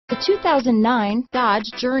The 2009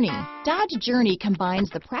 Dodge Journey. Dodge Journey combines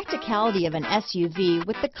the practicality of an SUV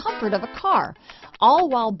with the comfort of a car, all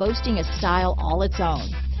while boasting a style all its own.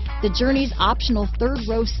 The Journey's optional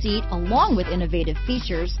third-row seat, along with innovative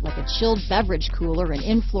features like a chilled beverage cooler and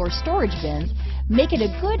in-floor storage bins, make it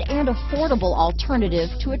a good and affordable alternative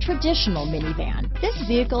to a traditional minivan. This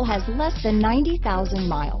vehicle has less than 90,000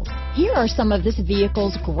 miles. Here are some of this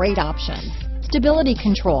vehicle's great options: stability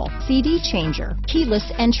control, CD changer,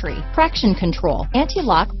 keyless entry, traction control,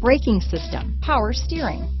 anti-lock braking system, power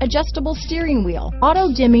steering, adjustable steering wheel,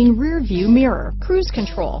 auto-dimming rear view mirror, cruise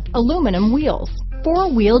control, aluminum wheels,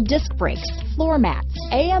 four-wheel disc brakes, floor mats,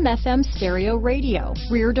 AM/FM stereo radio,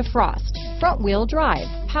 rear defrost, front-wheel drive,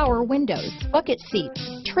 power windows, bucket seats,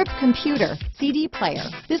 trip computer, CD player.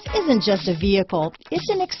 This isn't just a vehicle, it's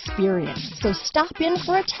an experience. So stop in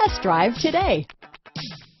for a test drive today.